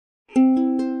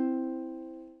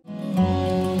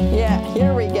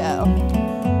Here we go.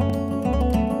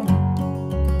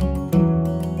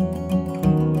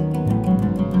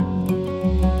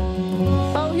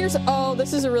 Oh,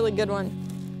 this is a really good one.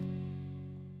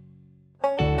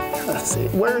 Let's see,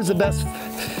 where's the best?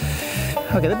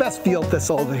 Okay, the best field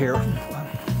thistle over here.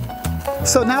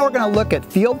 So now we're going to look at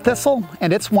field thistle,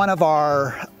 and it's one of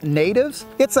our natives.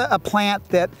 It's a plant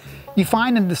that you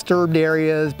find in disturbed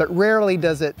areas, but rarely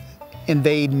does it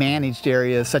invade managed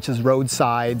areas such as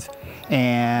roadsides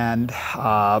and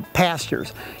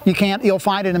pastures. You'll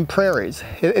find it in prairies.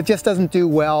 It just doesn't do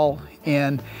well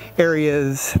in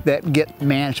areas that get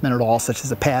management at all, such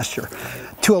as a pasture.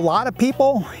 To a lot of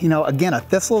people, you know, again, a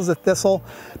thistle is a thistle,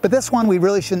 but this one we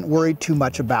really shouldn't worry too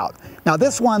much about. Now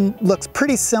this one looks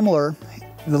pretty similar.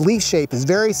 The leaf shape is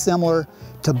very similar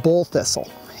to bull thistle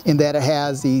in that it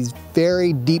has these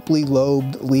very deeply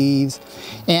lobed leaves,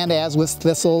 and as with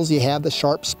thistles, you have the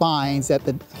sharp spines at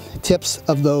the tips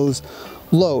of those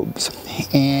lobes,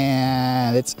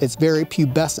 and it's very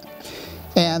pubescent.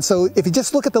 And so if you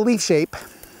just look at the leaf shape,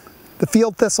 the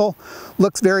field thistle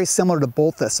looks very similar to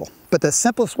bull thistle. But the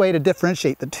simplest way to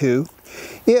differentiate the two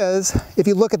is if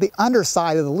you look at the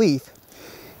underside of the leaf,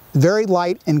 very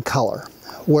light in color.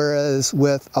 Whereas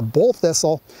with a bull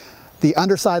thistle, the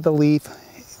underside of the leaf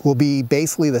will be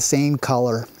basically the same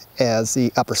color as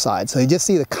the upper side. So you just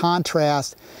see the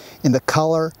contrast in the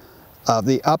color of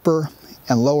the upper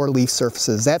and lower leaf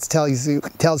surfaces. That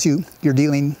tells you you're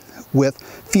dealing with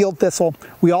field thistle.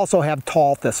 We also have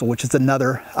tall thistle, which is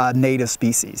another native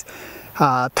species.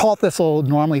 Tall thistle,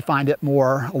 normally find it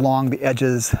more along the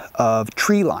edges of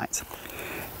tree lines.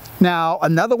 Now,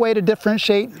 another way to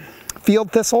differentiate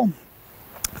field thistle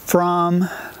from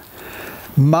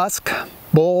musk,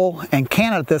 bull, and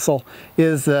Canada thistle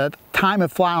is the time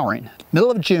of flowering, middle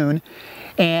of June,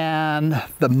 and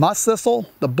the musk thistle,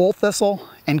 the bull thistle,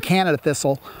 and Canada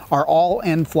thistle are all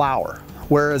in flower,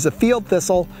 whereas the field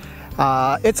thistle,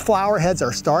 its flower heads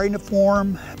are starting to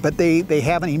form, but they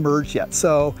haven't emerged yet.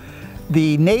 So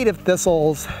the native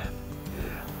thistles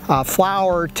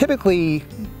flower typically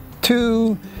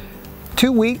two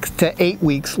weeks to 8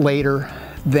 weeks later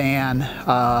than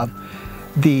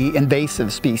the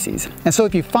invasive species. And so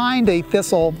if you find a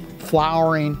thistle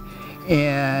flowering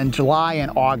in July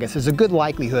and August, there's a good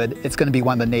likelihood it's going to be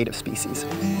one of the native species.